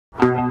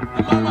Am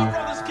I my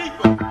brother's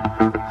keeper?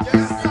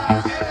 Yes,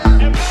 I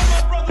am. Am I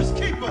my brother's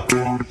keeper?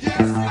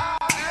 Yes, I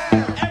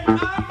am. Am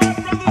I my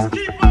brother's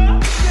keeper?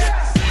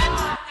 Yes,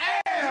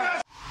 I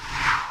am.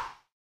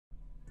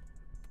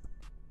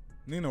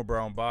 Nino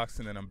Brown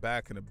Boxing, and I'm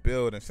back in the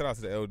building. Shout out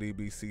to the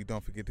LDBC.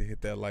 Don't forget to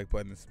hit that like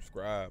button and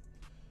subscribe.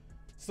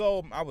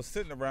 So I was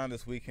sitting around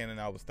this weekend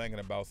and I was thinking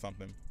about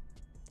something,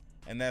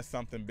 and that's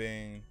something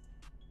being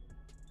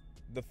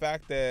the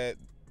fact that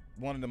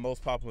one of the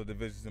most popular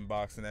divisions in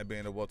boxing, that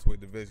being the welterweight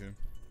division,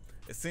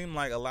 it seemed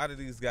like a lot of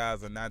these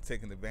guys are not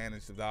taking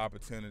advantage of the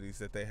opportunities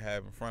that they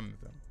have in front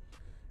of them.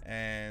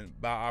 And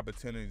by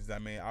opportunities, I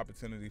mean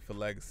opportunity for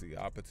legacy,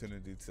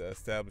 opportunity to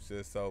establish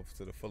yourself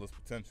to the fullest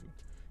potential.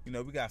 You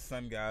know, we got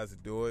some guys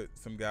that do it,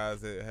 some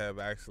guys that have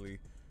actually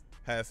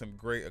had some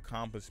great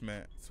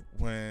accomplishments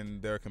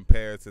when they're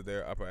compared to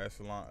their upper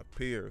echelon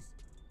peers.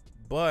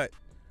 But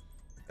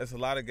there's a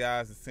lot of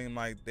guys that seem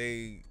like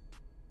they're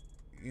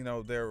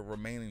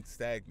remaining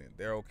stagnant.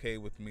 They're okay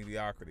with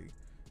mediocrity.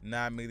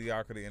 Not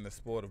mediocrity in the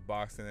sport of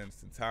boxing in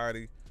its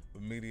entirety,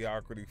 but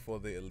mediocrity for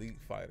the elite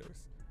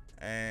fighters.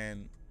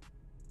 And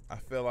I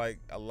feel like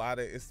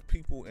it's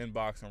people in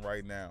boxing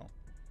right now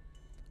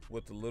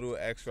with a little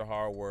extra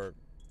hard work,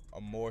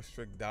 a more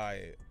strict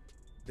diet,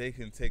 they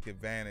can take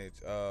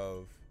advantage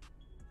of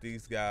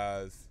these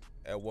guys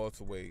at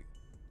welterweight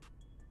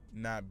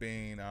not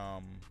being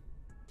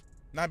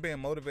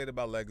motivated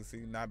by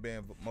legacy, not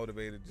being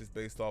motivated just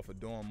based off of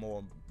doing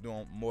more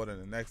than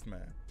the next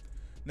man.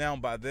 Now,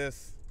 by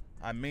this,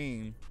 I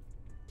mean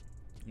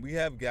we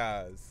have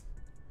guys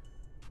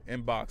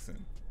in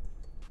boxing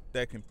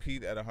that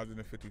compete at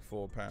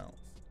 154 pounds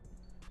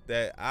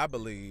that I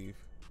believe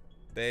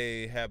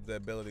they have the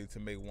ability to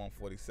make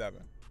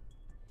 147.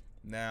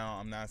 Now,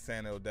 I'm not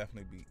saying it'll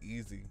definitely be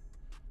easy,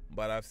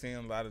 but I've seen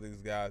a lot of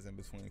these guys in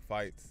between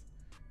fights.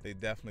 They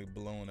definitely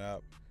blown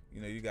up.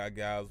 You know, you got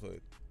guys with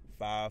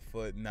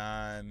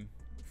 5'9"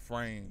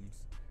 frames,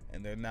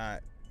 and they're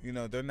not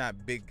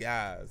big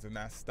guys. They're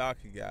not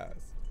stocky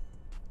guys,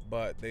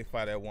 but they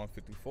fight at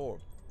 154.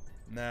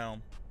 Now,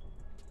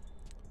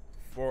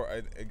 for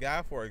a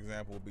guy, for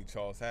example, would be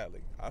Charles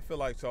Hadley. I feel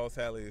like Charles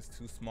Hadley is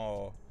too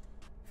small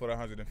for the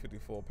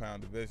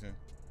 154-pound division.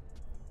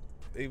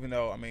 Even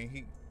though, I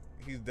mean,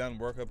 he's done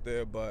work up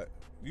there, but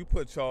you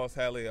put Charles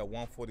Hadley at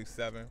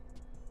 147,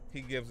 he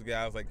gives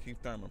guys like Keith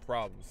Thurman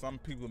problems. Some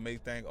people may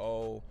think,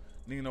 oh,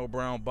 Nino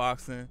Brown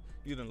Boxing,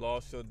 you done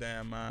lost your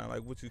damn mind.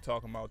 Like, what you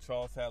talking about?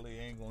 Charles Hadley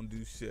ain't gonna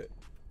do shit.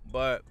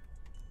 But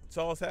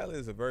Charles Hadley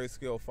is a very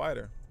skilled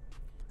fighter.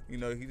 You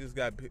know, he just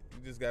got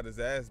his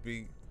ass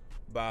beat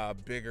by a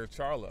bigger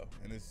Charlo,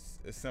 and it's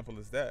as simple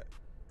as that.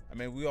 I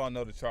mean, we all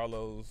know the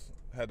Charlos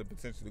had the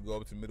potential to go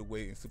up to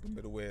middleweight and super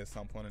middleweight at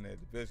some point in their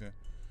division,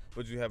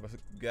 but you have a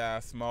guy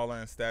smaller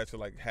in stature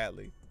like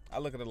Hadley. I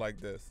look at it like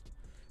this: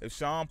 if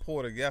Sean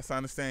Porter, yes, I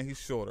understand he's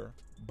shorter,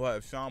 but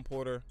if Sean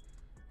Porter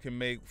can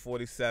make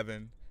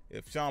 47,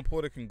 if Sean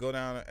Porter can go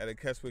down at a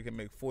catchweight and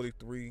make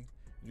 43,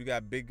 you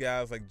got big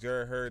guys like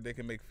Jared Hurd, they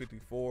can make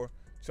 54.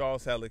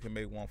 Charles Hadley can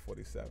make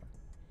 147.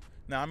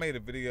 Now, I made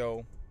a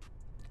video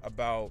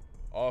about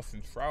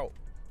Austin Trout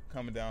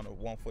coming down to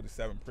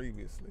 147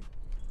 previously,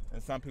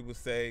 and some people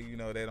say, you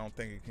know, they don't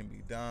think it can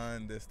be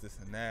done, this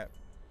and that.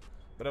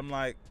 But I'm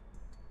like,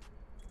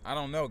 I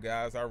don't know,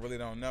 guys. I really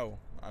don't know.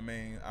 I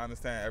mean, I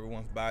understand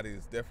everyone's body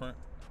is different,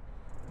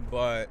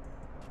 but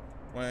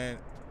when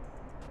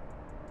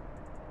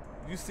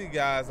you see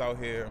guys out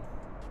here,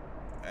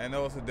 and I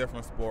know it's a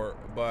different sport,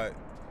 but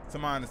to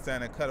my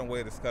understanding, cutting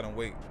weight is cutting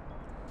weight.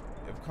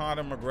 If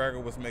Conor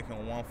McGregor was making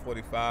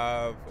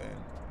 145 and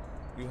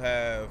you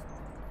have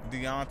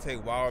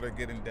Deontay Wilder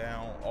getting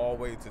down all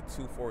the way to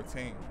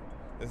 214,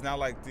 it's not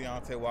like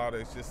Deontay Wilder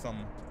is just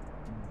some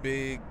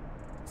big,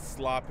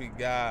 sloppy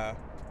guy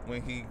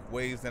when he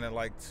weighs in at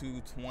like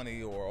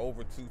 220 or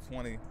over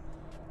 220.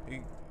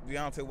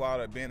 Deontay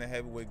Wilder, being a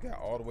heavyweight, got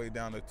all the way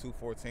down to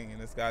 214,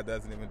 and this guy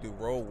doesn't even do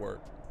road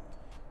work.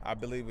 I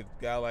believe a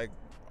guy like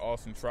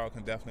Austin Trout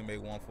can definitely make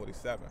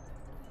 147.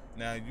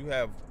 Now you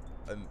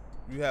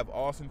have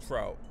Austin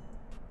Trout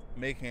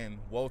making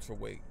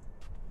welterweight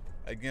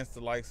against the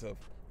likes of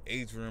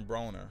Adrian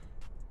Broner,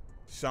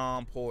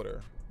 Sean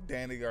Porter,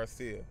 Danny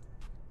Garcia,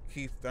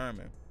 Keith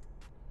Thurman.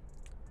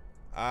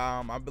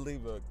 I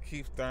believe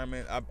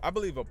I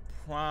believe a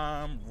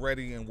prime,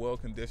 ready, and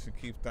well-conditioned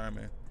Keith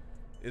Thurman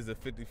is a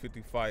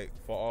 50-50 fight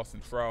for Austin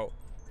Trout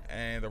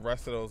and the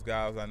rest of those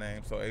guys I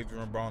named. So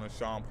Adrian Broner,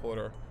 Sean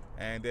Porter,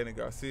 and Danny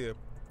Garcia.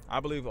 I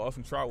believe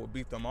Austin Trout will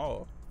beat them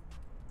all.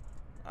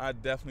 I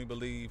definitely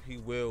believe he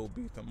will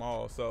beat them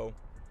all. So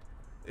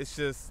it's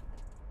just,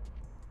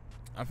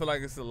 I feel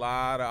like it's a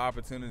lot of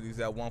opportunities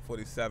at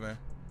 147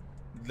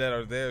 that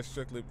are there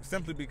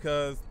simply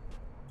because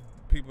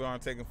people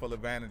aren't taking full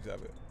advantage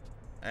of it.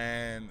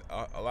 And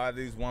a lot of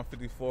these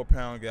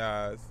 154-pound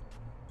guys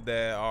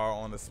that are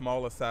on the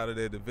smaller side of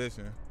their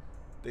division,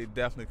 they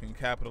definitely can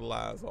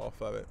capitalize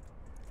off of it.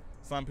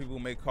 Some people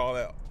may call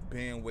it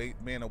being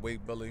a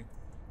weight bully.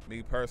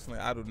 Me personally,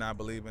 I do not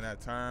believe in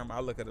that term. I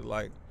look at it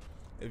like,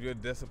 if you're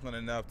disciplined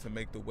enough to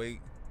make the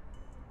weight,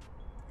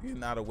 you're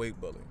not a weight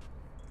bully.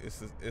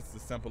 It's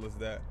as simple as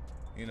that.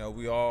 You know,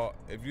 we all,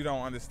 if you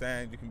don't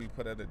understand, you can be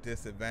put at a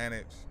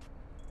disadvantage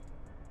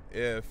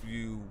if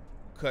you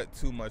cut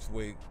too much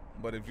weight.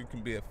 But if you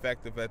can be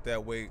effective at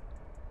that weight,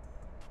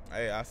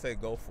 hey, I say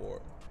go for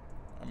it.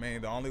 I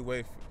mean, the only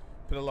way,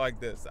 put it like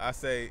this, I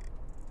say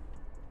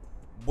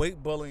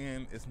weight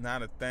bullying is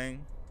not a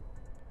thing,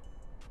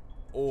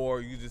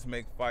 or you just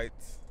make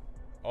fights,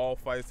 all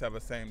fights have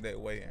a same day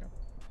weigh-in.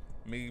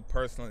 Me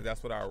personally,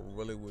 that's what I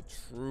really would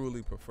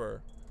truly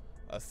prefer,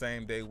 a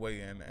same day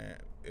weigh-in. And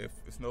if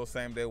it's no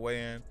same day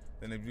weigh-in,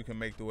 then if you can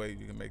make the weight,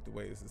 you can make the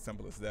weight. It's as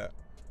simple as that.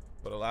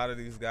 But a lot of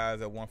these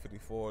guys at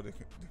 154, they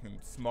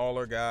can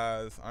smaller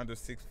guys, under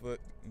 6 foot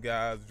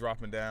guys,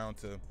 dropping down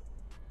to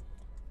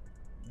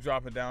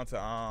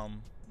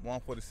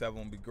 147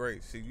 would be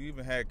great. See, you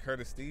even had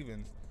Curtis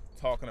Stevens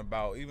talking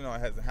about, even though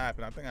it hasn't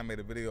happened, I think I made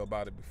a video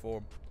about it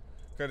before.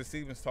 Curtis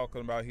Stevens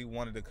talking about he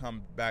wanted to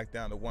come back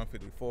down to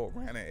 154.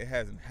 Granted, it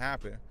hasn't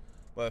happened,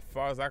 but as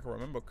far as I can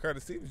remember,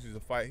 Curtis Stevens used to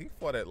fight. He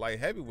fought at light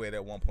heavyweight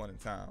at one point in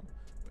time,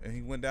 and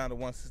he went down to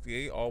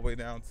 168 all the way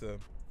down to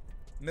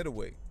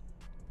middleweight.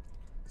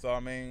 So I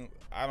mean,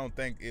 I don't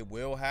think it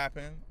will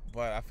happen,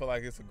 but I feel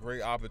like it's a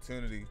great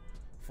opportunity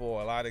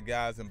for a lot of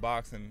guys in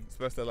boxing,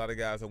 especially a lot of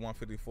guys at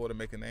 154, to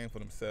make a name for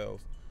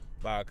themselves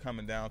by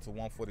coming down to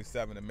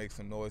 147 and make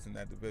some noise in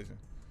that division.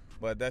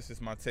 But that's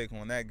just my take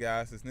on that,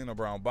 guys. It's Nino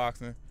Brown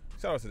Boxing.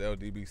 Shout out to the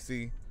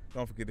LDBC.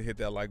 Don't forget to hit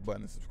that like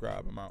button and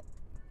subscribe. I'm out.